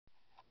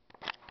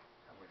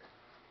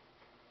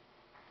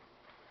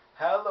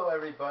Hello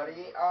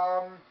everybody.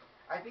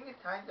 I think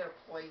it's time to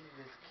play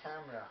this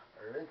camera,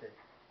 or is it?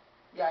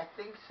 Yeah, I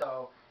think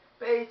so.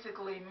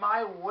 Basically,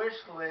 my wish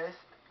list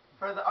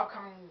for the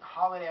upcoming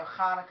holiday of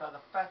Chanukah,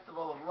 the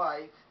Festival of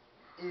Lights,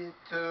 is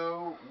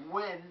to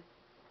win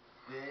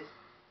this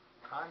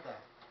contest.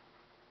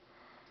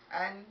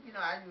 And,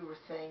 as we were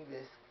saying,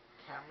 this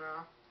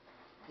camera,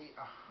 be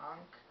a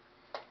hunk.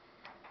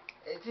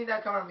 It seems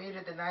that camera made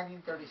it in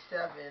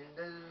 1937.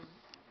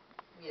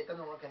 Yeah, it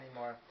doesn't work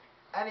anymore.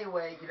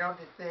 Anyway,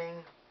 this thing,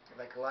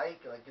 like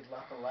it's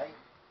lots of light.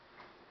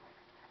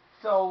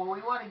 So what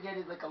we want to get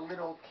is like a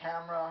little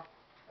camera,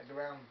 like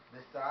around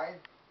this side.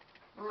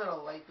 A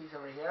little light piece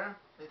over here.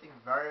 This thing's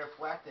very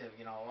reflective,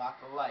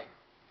 lots of light.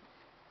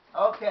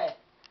 Okay,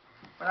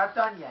 we're not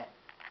done yet.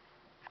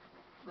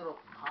 Little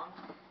pump.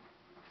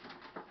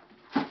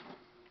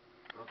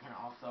 We can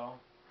also,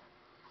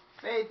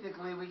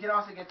 basically, we can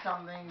also get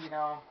something,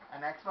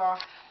 an Xbox.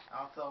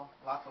 Also,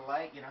 lots of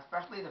light,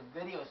 especially the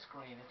video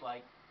screen is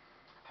like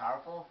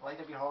powerful.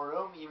 Lights up your whole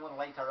room, even when the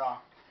lights are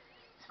off.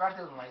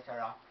 Especially when the lights are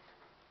off.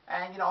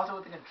 And, also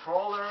with the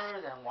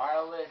controllers and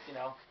wireless,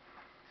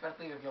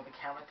 especially if you have the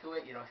camera to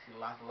it, see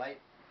lots of light.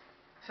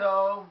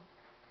 So,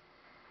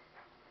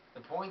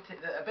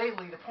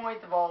 basically the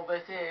point of all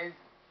this is,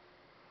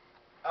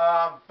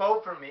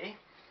 vote for me,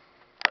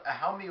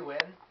 help me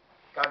win,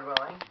 God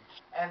willing,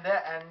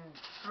 and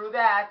through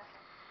that,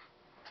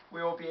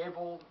 we will be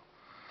able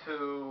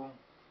to,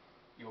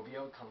 you'll be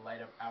able to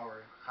light up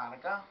our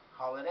Hanukkah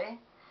holiday,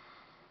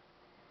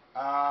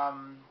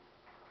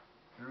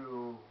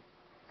 through,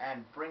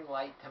 and bring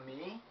light to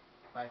me,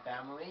 my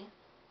family,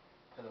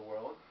 to the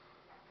world,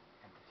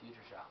 and to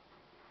future shop.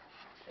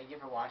 Thank you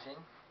for watching.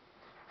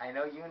 I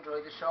know you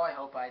enjoyed the show. I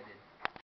hope I did.